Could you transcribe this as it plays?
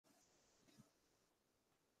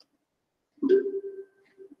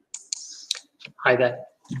Hi there,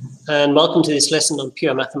 and welcome to this lesson on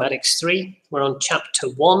Pure Mathematics 3. We're on Chapter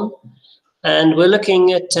 1, and we're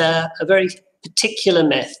looking at a very particular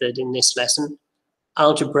method in this lesson,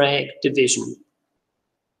 algebraic division.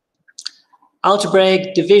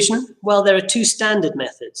 Algebraic division, well, there are two standard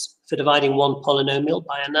methods for dividing one polynomial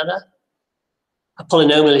by another. A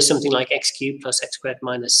polynomial is something like x cubed plus x squared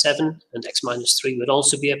minus 7, and x minus 3 would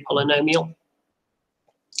also be a polynomial.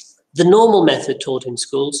 The normal method taught in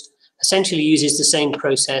schools essentially uses the same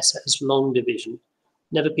process as long division.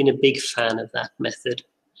 Never been a big fan of that method.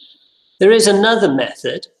 There is another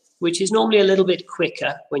method which is normally a little bit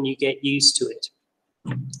quicker when you get used to it.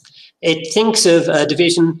 It thinks of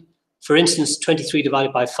division, for instance, 23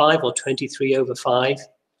 divided by 5 or 23 over 5,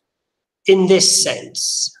 in this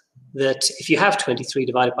sense, that if you have 23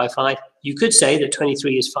 divided by 5, you could say that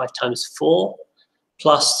 23 is 5 times 4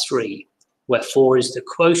 plus 3, where 4 is the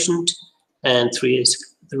quotient and 3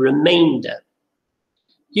 is the remainder.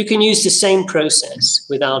 You can use the same process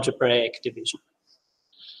with algebraic division.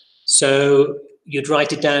 So you'd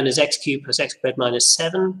write it down as x cubed plus x squared minus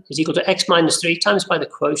 7 is equal to x minus 3 times by the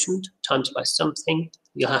quotient times by something.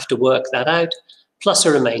 You'll have to work that out, plus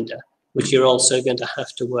a remainder, which you're also going to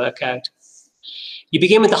have to work out. You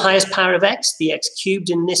begin with the highest power of x, the x cubed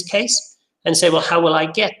in this case, and say, well, how will I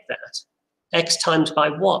get that? X times by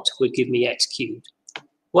what would give me x cubed?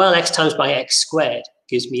 Well, x times by x squared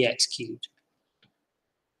gives me x cubed,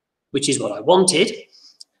 which is what I wanted.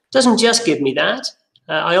 Doesn't just give me that.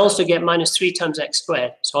 I also get minus 3 times x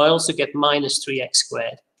squared, so I also get minus 3x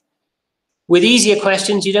squared. With easier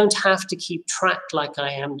questions, you don't have to keep track like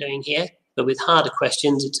I am doing here, but with harder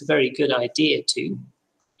questions, it's a very good idea to.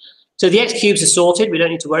 So the x cubes are sorted, we don't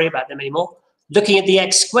need to worry about them anymore. Looking at the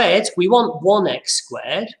x squared, we want 1x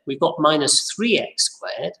squared. We've got minus 3x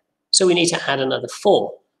squared, so we need to add another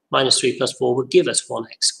 4. Minus 3 plus 4 would give us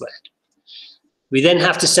 1x squared. We then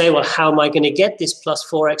have to say, well, how am I going to get this plus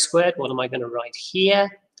 4x squared? What am I going to write here?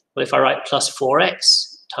 Well, if I write plus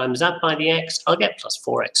 4x times that by the x, I'll get plus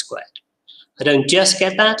 4x squared. I don't just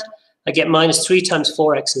get that. I get minus 3 times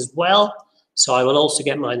 4x as well, so I will also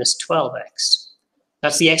get minus 12x.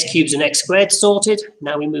 That's the x cubes and x squared sorted.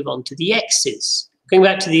 Now we move on to the x's. Going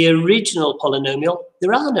back to the original polynomial,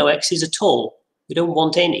 there are no x's at all. We don't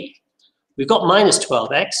want any. We've got minus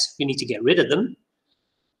 12x. We need to get rid of them.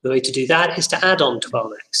 The way to do that is to add on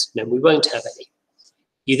 12x. No, we won't have any.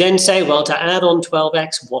 You then say, well, to add on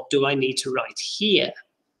 12x, what do I need to write here?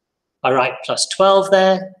 I write plus 12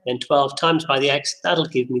 there, then 12 times by the x. That'll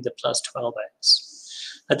give me the plus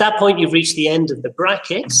 12x. At that point, you've reached the end of the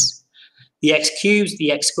brackets. The x cubes,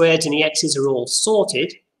 the x squareds, and the x's are all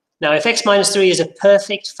sorted. Now, if x minus 3 is a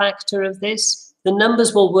perfect factor of this, the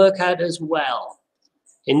numbers will work out as well.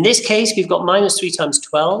 In this case, we've got minus 3 times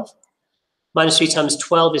 12. Minus 3 times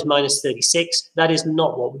 12 is minus 36. That is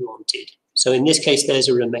not what we wanted. So in this case, there's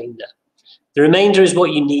a remainder. The remainder is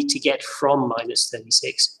what you need to get from minus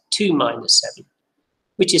 36 to minus 7,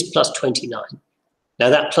 which is plus 29. Now,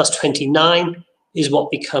 that plus 29 is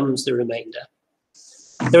what becomes the remainder.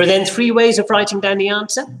 There are then 3 ways of writing down the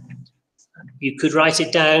answer. You could write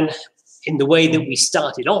it down in the way that we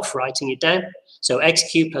started off writing it down. So x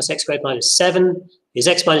cubed plus x squared minus 7 is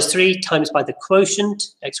x minus 3 times by the quotient,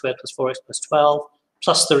 x squared plus 4x plus 12,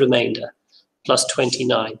 plus the remainder, plus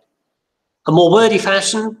 29. A more wordy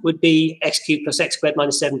fashion would be x cubed plus x squared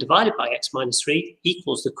minus 7 divided by x minus 3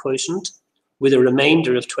 equals the quotient with a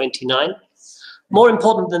remainder of 29. More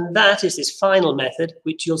important than that is this final method,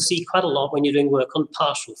 which you'll see quite a lot when you're doing work on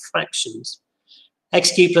partial fractions.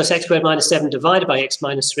 X cubed plus x squared minus 7 divided by x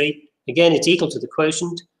minus 3, again, it's equal to the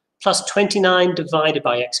quotient, plus 29 divided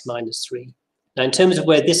by x minus 3. Now, in terms of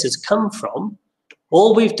where this has come from,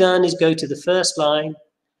 all we've done is go to the first line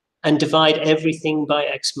and divide everything by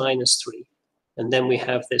x minus 3. And then we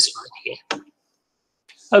have this line here.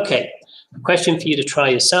 Okay, a question for you to try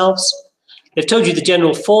yourselves. They've told you the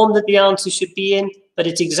general form that the answer should be in, but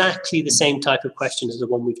it's exactly the same type of question as the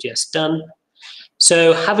one we've just done.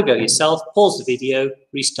 So have a go yourself, pause the video,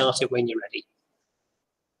 restart it when you're ready.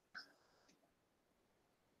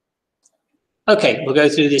 Okay, we'll go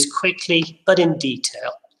through this quickly, but in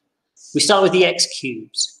detail. We start with the x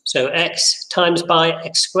cubes. So x times by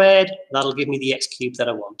x squared, that'll give me the x cubed that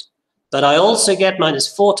I want. But I also get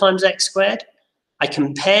minus 4 times x squared. I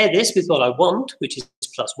compare this with what I want, which is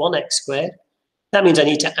plus 1x squared. That means I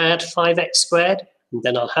need to add 5x squared, and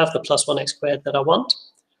then I'll have the plus 1x squared that I want.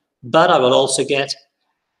 But I will also get,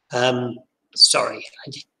 in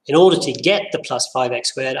order to get the plus 5x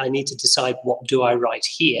squared, I need to decide what do I write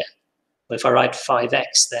here. Well, if I write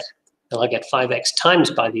 5x there, then I'll get 5x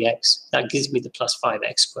times by the x. That gives me the plus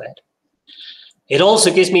 5x squared. It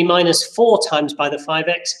also gives me minus 4 times by the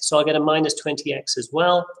 5x, so I'll get a minus 20x as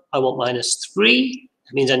well. I want minus 3.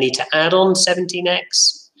 That means I need to add on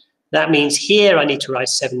 17x. That means here I need to write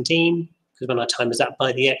 17, because when I times that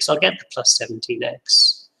by the x, I'll get the plus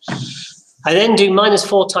 17x. I then do minus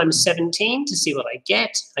 4 times 17 to see what I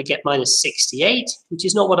get. I get minus 68, which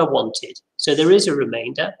is not what I wanted. So there is a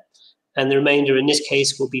remainder, and the remainder in this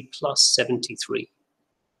case will be plus 73.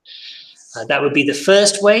 That would be the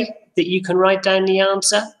first way that you can write down the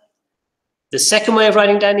answer. The second way of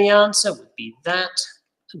writing down the answer would be that.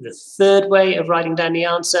 The third way of writing down the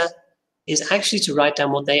answer is actually to write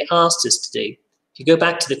down what they asked us to do. If you go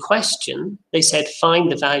back to the question, they said find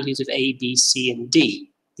the values of a, b, c, and d,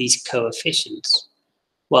 these coefficients.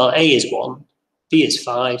 Well, a is 1, b is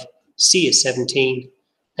 5, c is 17,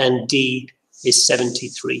 and d is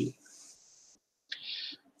 73.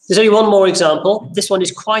 There's only one more example. This one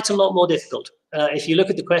is quite a lot more difficult. If you look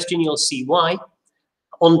at the question, you'll see why.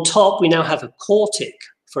 On top, we now have a quartic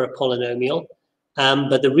for a polynomial,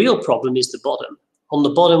 but the real problem is the bottom. On the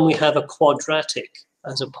bottom, we have a quadratic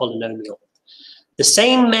as a polynomial. The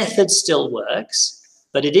same method still works,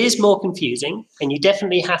 but it is more confusing, and you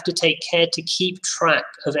definitely have to take care to keep track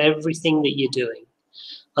of everything that you're doing.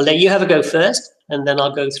 I'll let you have a go first, and then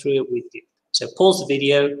I'll go through it with you. So pause the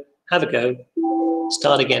video, have a go,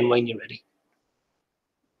 start again when you're ready.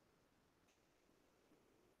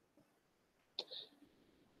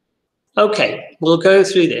 Okay, we'll go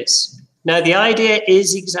through this. Now, the idea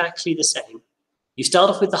is exactly the same. You start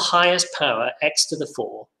off with the highest power, x to the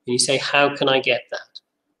 4, and you say, how can I get that?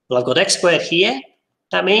 Well, I've got x squared here.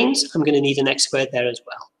 That means I'm going to need an x squared there as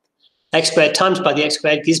well. X squared times by the x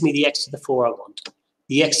squared gives me the x to the 4 I want.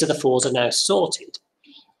 The x to the 4s are now sorted.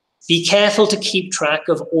 Be careful to keep track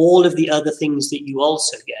of all of the other things that you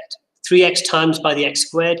also get. 3x times by the x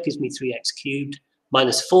squared gives me 3x cubed.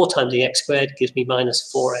 Minus 4 times the x squared gives me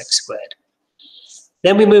minus 4x squared.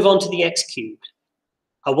 Then we move on to the x cubed.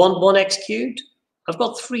 I want 1x cubed. I've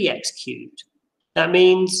got 3x cubed. That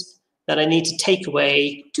means that I need to take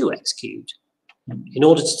away 2x cubed. In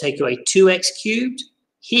order to take away 2x cubed,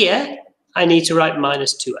 here I need to write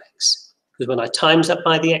minus 2x. Because when I times that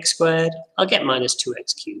by the x squared, I'll get minus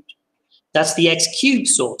 2x cubed. That's the x cubed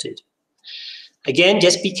sorted. Again,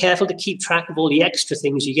 just be careful to keep track of all the extra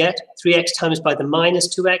things you get. 3x times by the minus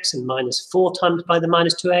 2x and minus 4 times by the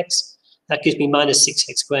minus 2x. That gives me minus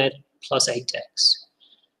 6x squared plus 8x.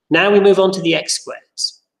 Now we move on to the x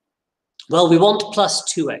squareds. Well, we want plus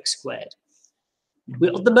 2x squared.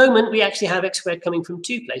 At the moment, we actually have x squared coming from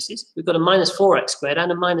 2 places. We've got a minus 4x squared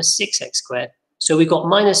and a minus 6x squared. So we've got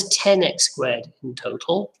minus 10x squared in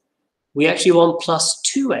total. We actually want plus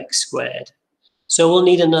 2x squared. So we'll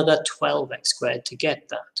need another 12x squared to get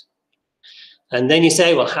that. And then you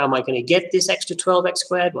say, well, how am I going to get this extra 12x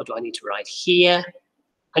squared? What do I need to write here?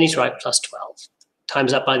 I need to write plus 12.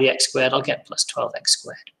 Times that by the x squared, I'll get plus 12x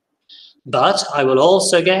squared. But I will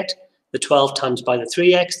also get the 12 times by the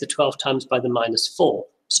 3x, the 12 times by the minus 4.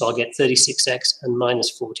 So I'll get 36x and minus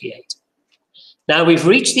 48. Now we've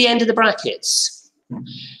reached the end of the brackets.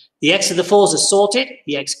 The x to the 4s are sorted.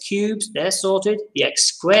 The x cubes, they're sorted. The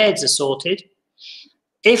x squareds are sorted.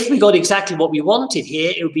 If we got exactly what we wanted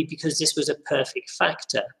here, it would be because this was a perfect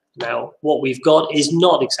factor. Now, what we've got is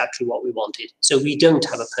not exactly what we wanted. So we don't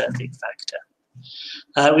have a perfect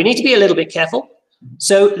factor. We need to be a little bit careful.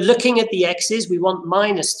 So looking at the x's, we want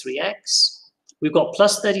minus 3x. We've got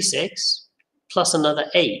plus 36 plus another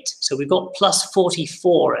 8. So we've got plus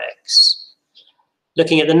 44x.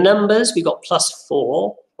 Looking at the numbers, we've got plus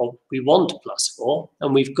 4, or we want plus 4,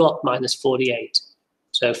 and we've got minus 48.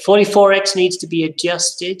 So 44x needs to be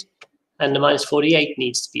adjusted, and the minus 48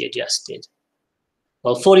 needs to be adjusted.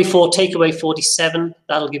 Well, 44 take away 47,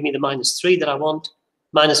 that'll give me the minus 3 that I want.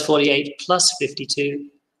 Minus 48 plus 52,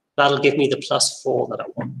 that'll give me the plus 4 that I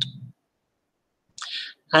want.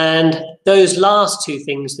 And those last two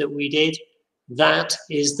things that we did, that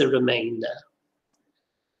is the remainder.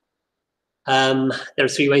 There are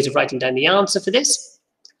 3 ways of writing down the answer for this.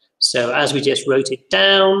 So as we just wrote it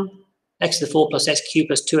down, x to the 4 plus x cubed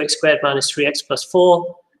plus 2x squared minus 3x plus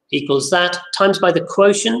 4 equals that, times by the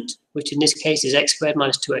quotient, which in this case is x squared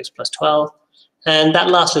minus 2x plus 12. And that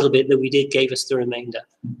last little bit that we did gave us the remainder,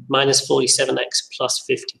 minus 47x plus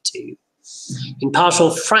 52. In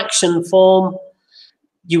partial fraction form,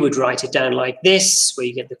 you would write it down like this, where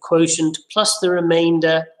you get the quotient plus the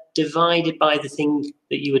remainder divided by the thing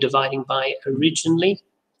that you were dividing by originally.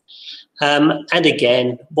 And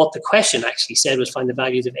again, what the question actually said was find the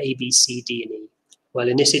values of a, b, c, d, and e. Well,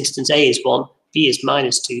 in this instance, a is 1, b is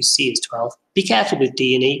minus 2, c is 12. Be careful with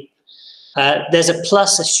d and e. There's a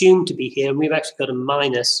plus assumed to be here, and we've actually got a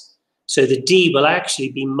minus. So the D will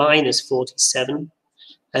actually be minus 47,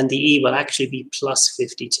 and the E will actually be plus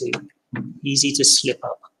 52. Easy to slip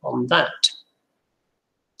up on that.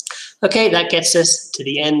 Okay, that gets us to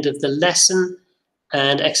the end of the lesson,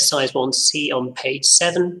 and exercise 1C on page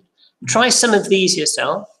 7. Try some of these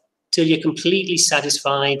yourself till you're completely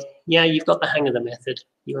satisfied. Yeah, you've got the hang of the method.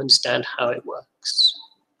 You understand how it works.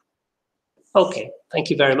 Okay, thank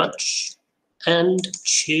you very much, and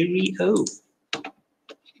cheerio.